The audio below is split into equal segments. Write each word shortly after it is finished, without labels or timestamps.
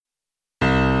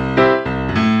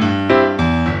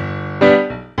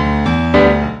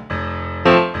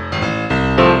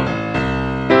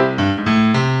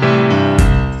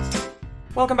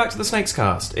Welcome back to the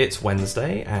SnakesCast. It's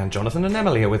Wednesday, and Jonathan and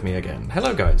Emily are with me again.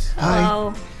 Hello, guys. Hello.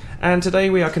 Hi. And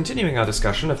today we are continuing our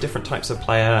discussion of different types of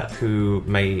player who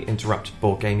may interrupt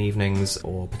board game evenings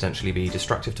or potentially be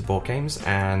destructive to board games,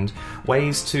 and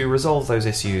ways to resolve those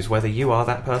issues, whether you are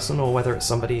that person or whether it's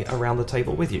somebody around the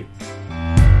table with you.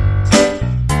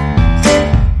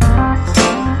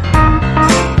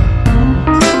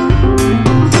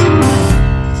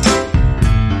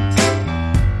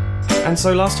 And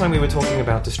so last time we were talking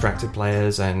about distracted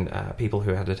players and people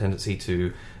who had a tendency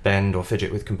to bend or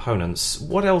fidget with components.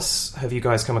 What else have you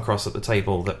guys come across at the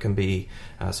table that can be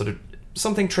sort of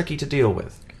something tricky to deal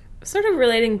with? Sort of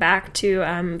relating back to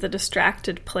the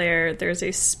distracted player, there's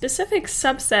a specific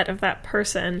subset of that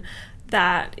person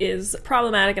that is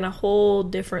problematic in a whole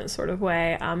different sort of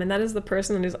way, and that is the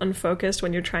person that is unfocused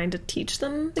when you're trying to teach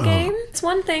them the game. It's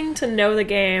one thing to know the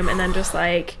game and then just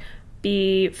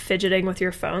be fidgeting with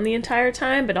your phone the entire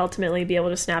time, but ultimately be able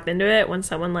to snap into it when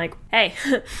someone hey,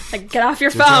 get off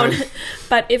your phone.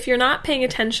 But if you're not paying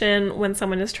attention when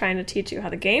someone is trying to teach you how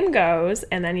the game goes,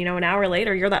 and then, an hour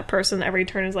later, you're that person every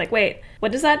turn is wait,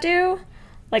 what does that do?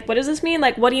 What does this mean?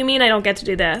 What do you mean I don't get to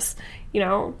do this?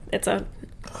 It's a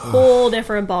whole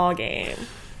different ball game.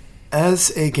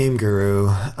 As a game guru,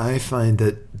 I find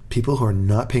that people who are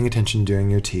not paying attention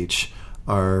during your teach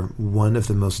are one of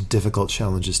the most difficult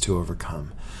challenges to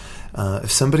overcome.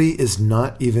 If somebody is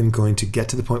not even going to get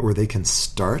to the point where they can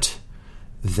start,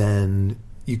 then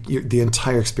the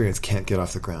entire experience can't get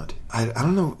off the ground. I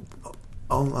don't know,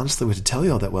 honestly, what to tell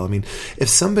you all that well. I mean, if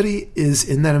somebody is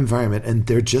in that environment and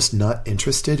they're just not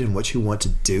interested in what you want to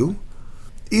do,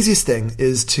 easiest thing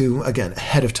is to, again,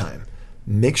 ahead of time,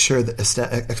 make sure that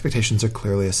expectations are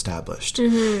clearly established.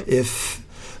 Mm-hmm. If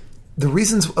the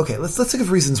reasons... Okay, let's think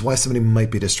of reasons why somebody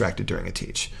might be distracted during a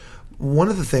teach. One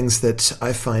of the things that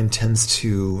I find tends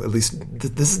to, at least...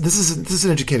 This is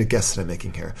an educated guess that I'm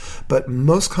making here. But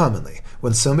most commonly,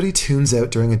 when somebody tunes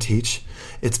out during a teach,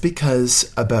 it's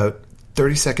because about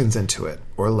 30 seconds into it,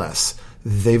 or less,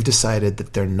 they've decided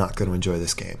that they're not going to enjoy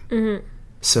this game. Mm-hmm.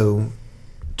 So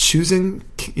choosing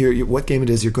what game it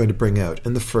is you're going to bring out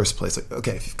in the first place.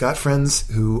 Okay, if you've got friends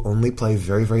who only play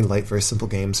very, very light, very simple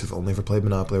games, who've only ever played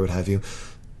Monopoly or what have you,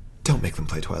 don't make them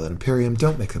play Twilight Imperium.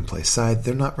 Don't make them play Scythe.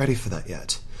 They're not ready for that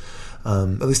yet.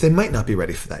 At least they might not be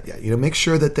ready for that yet. Make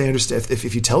sure that they understand.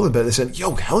 If you tell them about it, they say,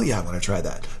 yo, hell yeah, I want to try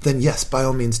that. Then yes, by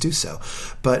all means do so.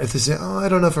 But if they say, I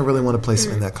don't know if I really want to play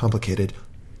something that complicated,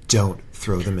 don't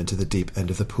throw them into the deep end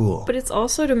of the pool. But it's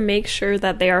also to make sure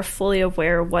that they are fully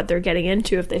aware of what they're getting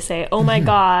into. If they say, oh my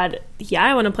god, yeah,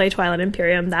 I want to play Twilight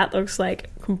Imperium, that looks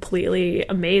completely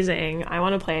amazing. I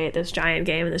want to play this giant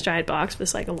game in this giant box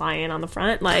with a lion on the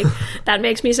front. That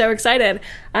makes me so excited.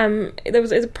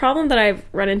 It's a problem that I've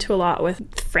run into a lot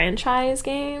with franchise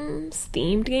games,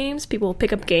 themed games. People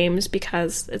pick up games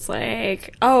because it's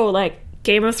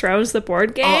Game of Thrones, the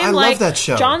board game. Oh, I love that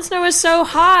show. Jon Snow is so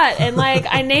hot, and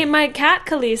I named my cat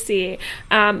Khaleesi.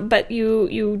 But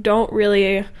you don't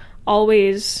really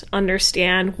always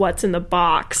understand what's in the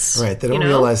box. Right, they don't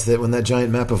realize that when that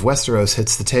giant map of Westeros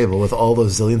hits the table with all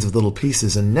those zillions of little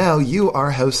pieces, and now you are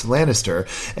House Lannister,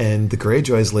 and the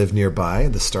Greyjoys live nearby,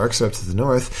 and the Starks are up to the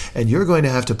north, and you're going to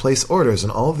have to place orders on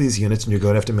all of these units, and you're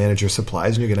going to have to manage your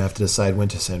supplies, and you're going to have to decide when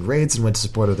to send raids and when to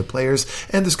support other players,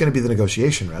 and there's going to be the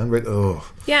negotiation round, right? Oh.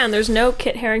 Yeah, and there's no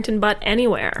Kit Harington butt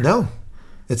anywhere. No.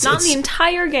 It's not the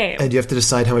entire game. And you have to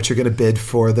decide how much you're going to bid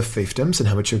for the fiefdoms, and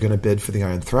how much you're going to bid for the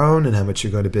Iron Throne, and how much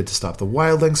you're going to bid to stop the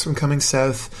wildlings from coming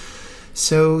south.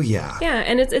 So, yeah. Yeah,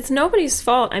 and it's nobody's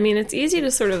fault. I mean, it's easy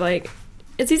to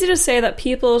it's easy to say that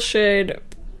people should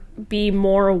be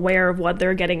more aware of what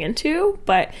they're getting into,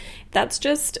 but that's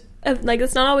just...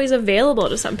 it's not always available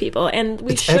to some people. And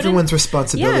it's everyone's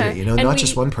responsibility, not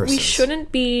just one person's. We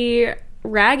shouldn't be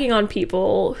ragging on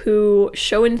people who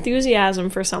show enthusiasm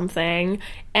for something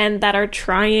and that are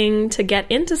trying to get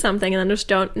into something and then just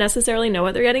don't necessarily know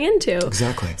what they're getting into.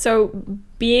 Exactly. So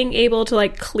being able to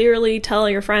clearly tell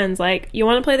your friends, you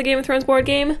want to play the Game of Thrones board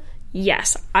game?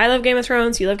 Yes, I love Game of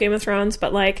Thrones, you love Game of Thrones,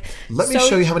 but let me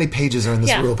show you how many pages are in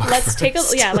this rule book. Let's take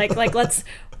let's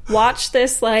watch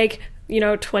this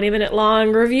 20-minute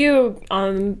long review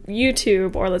on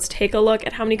YouTube, or let's take a look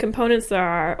at how many components there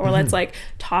are, or let's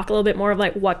talk a little bit more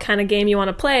of what kind of game you want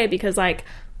to play, because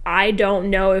I don't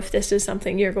know if this is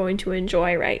something you're going to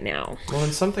enjoy right now. Well,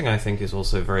 and something I think is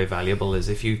also very valuable is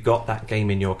if you've got that game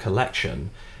in your collection,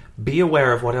 be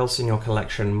aware of what else in your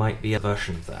collection might be a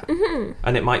version of that. Mm-hmm.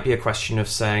 And it might be a question of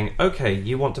saying, okay,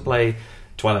 you want to play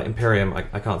Twilight Imperium.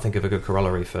 I can't think of a good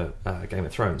corollary for Game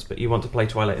of Thrones, but you want to play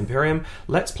Twilight Imperium?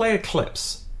 Let's play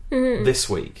Eclipse this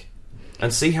week.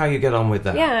 and see how you get on with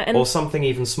that. Yeah, or something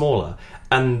even smaller,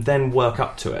 and then work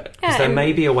up to it. Because there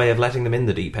may be a way of letting them in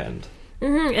the deep end.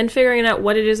 Mm-hmm, and figuring out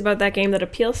what it is about that game that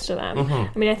appeals to them.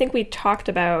 Mm-hmm. I mean, I think we talked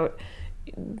about,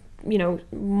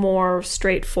 more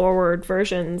straightforward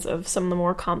versions of some of the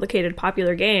more complicated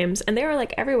popular games, and they are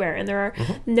like everywhere, and there are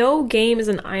no game is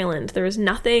an island. There is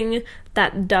nothing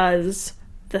that does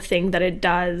the thing that it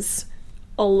does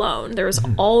alone. There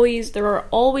are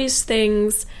always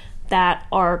things that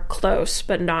are close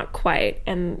but not quite.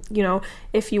 And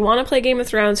if you want to play Game of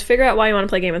Thrones, figure out why you want to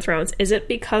play Game of Thrones. Is it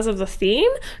because of the theme?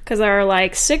 Because there are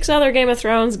like 6 other Game of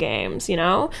Thrones games,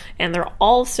 and they're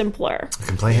all simpler. You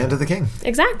can play Hand of the King.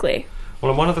 Exactly.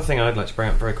 Well, and one other thing I'd like to bring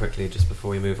up very quickly just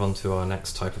before we move on to our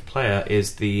next type of player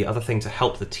is the other thing to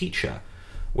help the teacher,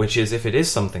 which is if it is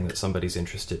something that somebody's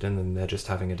interested in and they're just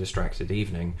having a distracted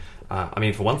evening.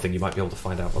 For one thing, you might be able to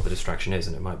find out what the distraction is,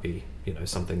 and it might be,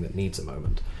 something that needs a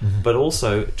moment. Mm-hmm. But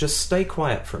also, just stay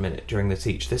quiet for a minute during the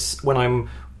teach. When I'm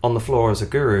on the floor as a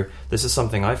guru, this is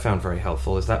something I found very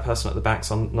helpful, is that person at the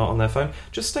back's not on their phone.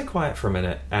 Just stay quiet for a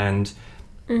minute, and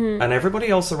everybody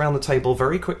else around the table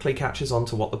very quickly catches on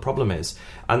to what the problem is.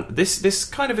 And this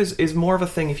kind of is more of a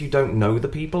thing if you don't know the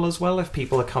people as well, if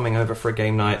people are coming over for a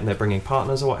game night and they're bringing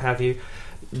partners or what have you.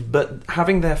 But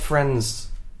having their friends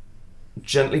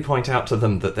gently point out to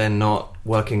them that they're not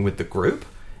working with the group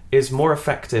is more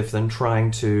effective than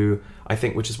trying to, I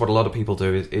think, which is what a lot of people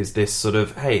do, is this sort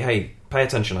of, hey, pay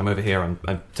attention, I'm over here,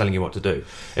 I'm telling you what to do.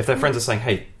 If their friends are saying,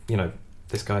 hey,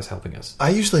 this guy's helping us.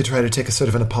 I usually try to take a sort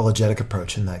of an apologetic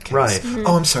approach in that case. Right. Mm-hmm.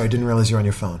 Oh, I'm sorry, I didn't realize you're on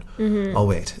your phone. Mm-hmm. I'll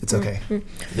wait. It's okay.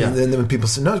 Mm-hmm. Yeah. And then when people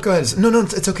say, no, go ahead. No,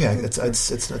 it's okay.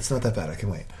 It's not that bad. I can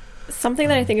wait. Something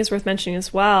that I think is worth mentioning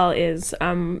as well is,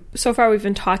 so far we've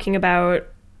been talking about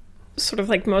sort of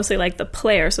like mostly like the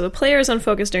player. So the player is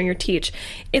unfocused during your teach.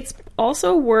 It's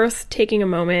also worth taking a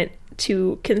moment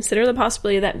to consider the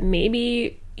possibility that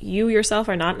maybe you yourself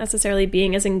are not necessarily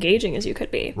being as engaging as you could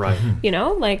be. Right.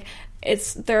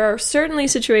 There are certainly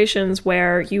situations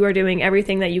where you are doing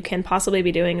everything that you can possibly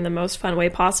be doing in the most fun way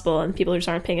possible, and people just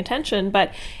aren't paying attention.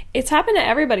 But it's happened to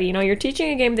everybody. You're teaching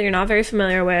a game that you're not very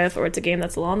familiar with, or it's a game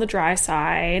that's a little on the dry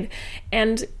side,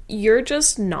 and you're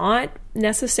just not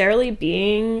necessarily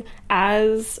being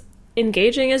as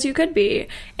engaging as you could be.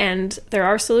 And there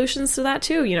are solutions to that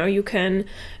too. You can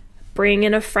bring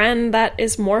in a friend that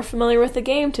is more familiar with the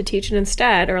game to teach it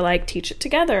instead, or like teach it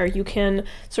together. You can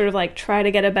sort of like try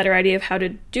to get a better idea of how to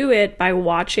do it by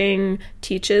watching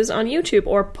teaches on YouTube,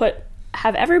 or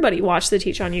have everybody watch the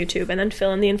teach on YouTube and then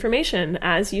fill in the information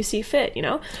as you see fit.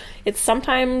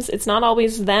 It's not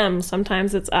always them,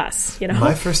 sometimes it's us.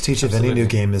 My first teach of any new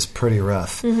game is pretty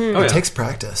rough. Mm-hmm. It takes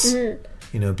practice.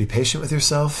 Mm-hmm. Be patient with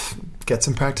yourself, get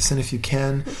some practice in if you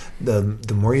can.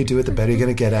 The more you do it, the better you're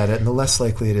going to get at it, and the less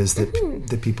likely it is that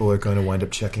the people are going to wind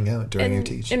up checking out during your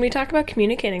teach. And we talk about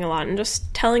communicating a lot, and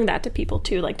just telling that to people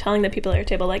too, like telling the people at your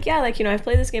table, like, I've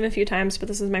played this game a few times, but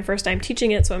this is my first time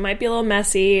teaching it, so it might be a little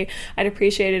messy. I'd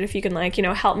appreciate it if you can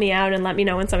help me out and let me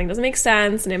know when something doesn't make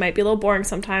sense, and it might be a little boring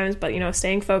sometimes, but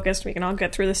staying focused, we can all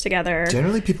get through this together.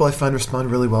 Generally, people I find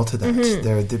respond really well to that.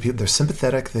 Mm-hmm. They're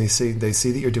sympathetic. They see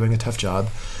that you're doing a tough job,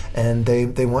 and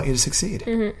they want you to succeed.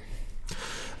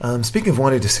 Mm-hmm. Speaking of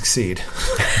wanting to succeed,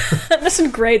 that's a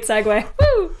great segue.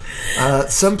 Woo!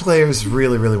 Some players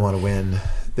really, really want to win.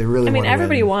 They really. I mean,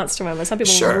 everybody win. wants to win, but some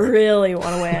people really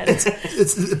want to win.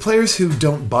 It's players who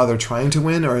don't bother trying to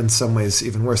win are in some ways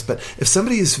even worse. But if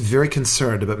somebody is very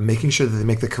concerned about making sure that they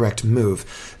make the correct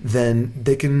move, then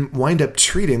they can wind up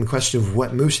treating the question of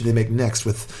what move should they make next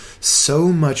with so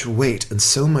much weight and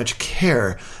so much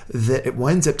care that it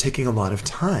winds up taking a lot of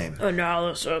time.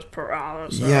 Analysis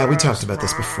paralysis. Yeah, we talked about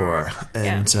this before,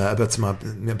 and about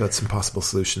some possible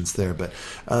solutions there. But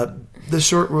the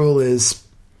short rule is,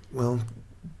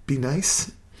 be nice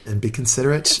and be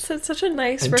considerate. It's such a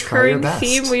nice recurring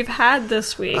theme we've had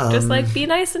this week. Just be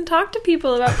nice and talk to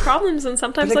people about problems, and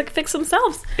sometimes fix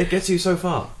themselves. It gets you so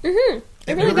far. Mm-hmm.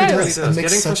 It really does. It makes Getting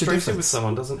such a frustrated difference with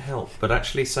someone doesn't help, but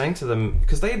actually saying to them,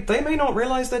 because they may not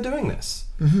realize they're doing this.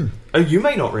 Mm-hmm. Or you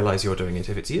may not realize you're doing it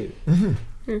if it's you. Mm-hmm.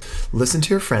 Listen to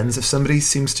your friends. If somebody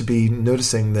seems to be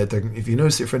noticing that if you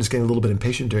notice your friend is getting a little bit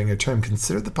impatient during your term,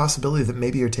 consider the possibility that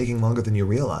maybe you're taking longer than you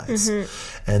realize.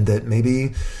 Mm-hmm. And that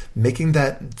maybe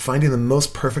finding the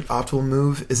most perfect optimal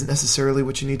move isn't necessarily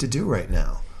what you need to do right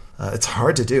now. It's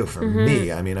hard to do for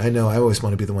me. I mean, I know I always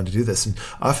want to be the one to do this, and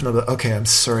often I'll be, okay, I'm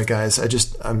sorry, guys.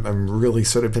 I'm really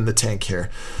sort of in the tank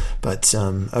here, but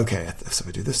okay. So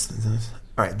I do this.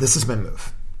 All right, this is my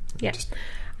move. Yeah.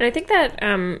 And I think that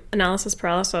analysis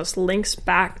paralysis links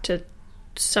back to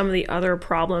some of the other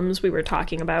problems we were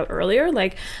talking about earlier.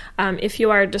 Like, if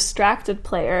you are a distracted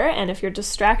player, and if you're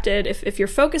distracted, if you're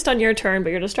focused on your turn, but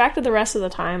you're distracted the rest of the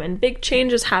time, and big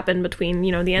changes happen between,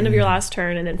 the end of your last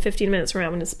turn and then 15 minutes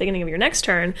around when it's the beginning of your next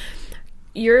turn,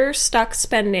 you're stuck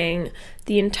spending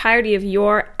the entirety of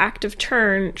your active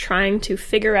turn trying to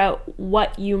figure out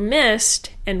what you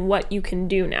missed and what you can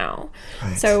do now.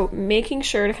 Right. So making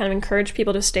sure to kind of encourage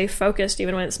people to stay focused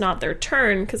even when it's not their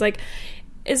turn, because like,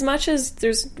 as much as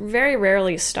there's very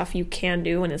rarely stuff you can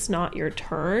do when it's not your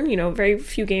turn, very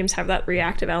few games have that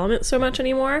reactive element so much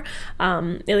anymore,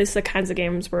 at least the kinds of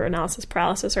games where analysis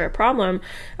paralysis are a problem.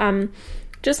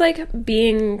 Just like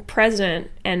being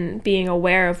present and being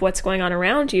aware of what's going on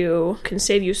around you can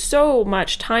save you so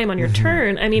much time on your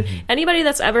turn. I mean, anybody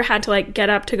that's ever had to like get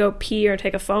up to go pee or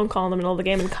take a phone call in the middle of the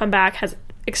game and come back has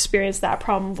experienced that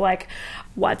problem of like,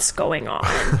 what's going on?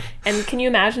 And can you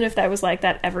imagine if that was like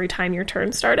that every time your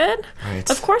turn started? Right.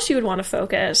 Of course you would want to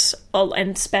focus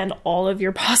and spend all of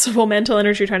your possible mental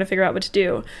energy trying to figure out what to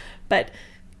do. But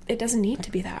it doesn't need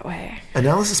to be that way.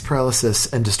 Analysis paralysis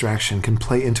and distraction can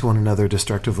play into one another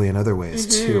destructively in other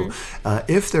ways, too.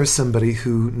 If there's somebody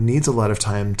who needs a lot of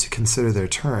time to consider their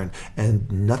turn and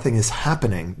nothing is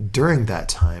happening during that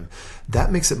time,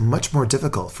 that makes it much more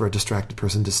difficult for a distracted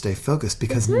person to stay focused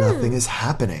because nothing is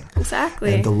happening.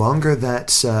 Exactly. And the longer that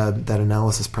that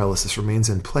analysis paralysis remains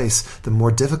in place, the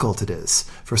more difficult it is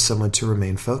for someone to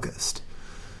remain focused.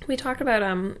 We talked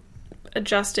about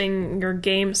adjusting your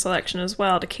game selection as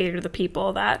well to cater to the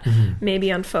people that may be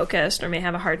unfocused or may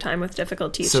have a hard time with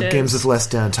difficult teaches. So games with less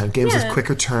downtime, games with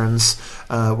quicker turns,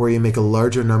 where you make a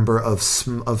larger number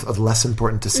of less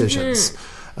important decisions.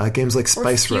 Games like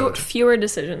Spice Road. Fewer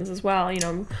decisions as well,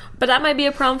 But that might be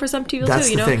a problem for some people That's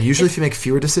too, the thing. Usually if you make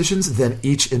fewer decisions, then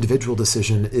each individual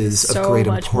decision is of great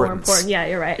importance. So much more important. Yeah,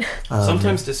 you're right.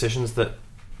 Sometimes decisions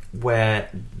where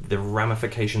the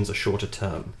ramifications are shorter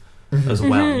term as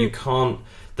well. You can't...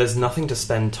 There's nothing to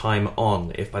spend time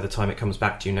on if by the time it comes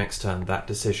back to you next turn, that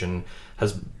decision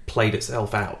has played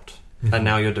itself out, and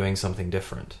now you're doing something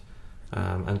different.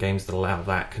 And games that allow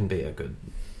that can be a good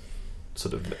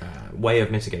sort of way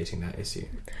of mitigating that issue.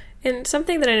 And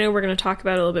something that I know we're going to talk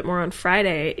about a little bit more on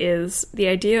Friday is the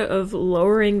idea of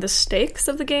lowering the stakes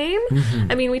of the game.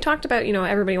 I mean, we talked about,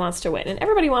 everybody wants to win, and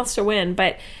everybody wants to win,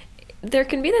 but there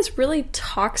can be this really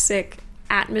toxic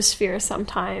atmosphere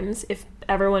sometimes if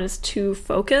everyone is too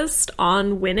focused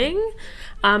on winning.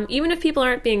 Even if people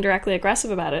aren't being directly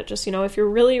aggressive about it, just, if you're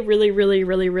really, really, really,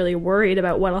 really, really worried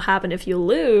about what'll happen if you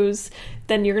lose,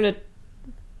 then you're going to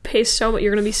you're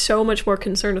going to be so much more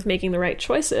concerned with making the right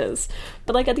choices.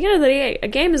 But like at the end of the day, a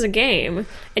game is a game,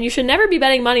 and you should never be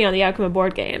betting money on the outcome of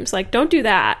board games. Like, don't do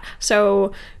that.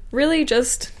 So really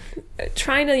just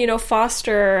trying to,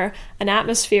 foster an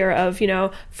atmosphere of,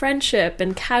 friendship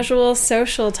and casual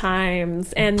social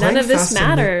times, and none of this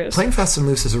matters. Playing fast and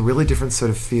loose is a really different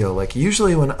sort of feel. Like,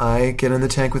 usually when I get in the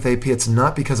tank with AP, it's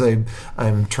not because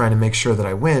I'm trying to make sure that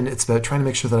I win. It's about trying to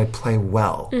make sure that I play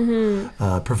well,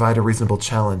 provide a reasonable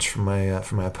challenge for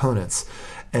my opponents.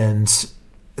 And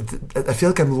I feel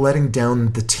like I'm letting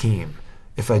down the team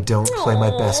if I don't play my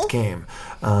best game.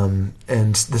 And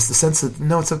there's the sense that,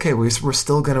 no, it's okay. We're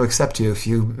still going to accept you if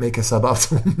you make a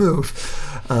suboptimal move.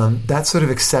 That sort of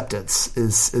acceptance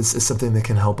is something that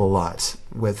can help a lot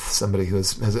with somebody who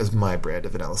has my brand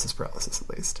of analysis paralysis, at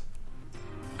least.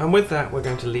 And with that, we're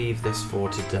going to leave this for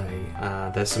today.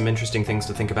 There's some interesting things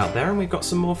to think about there, and we've got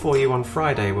some more for you on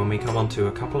Friday when we come on to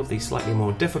a couple of these slightly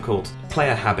more difficult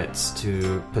player habits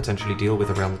to potentially deal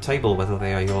with around the table, whether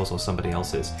they are yours or somebody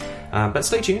else's. But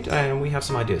stay tuned, and we have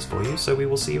some ideas for you, so we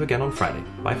will see you again on Friday.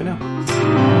 Bye for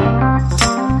now.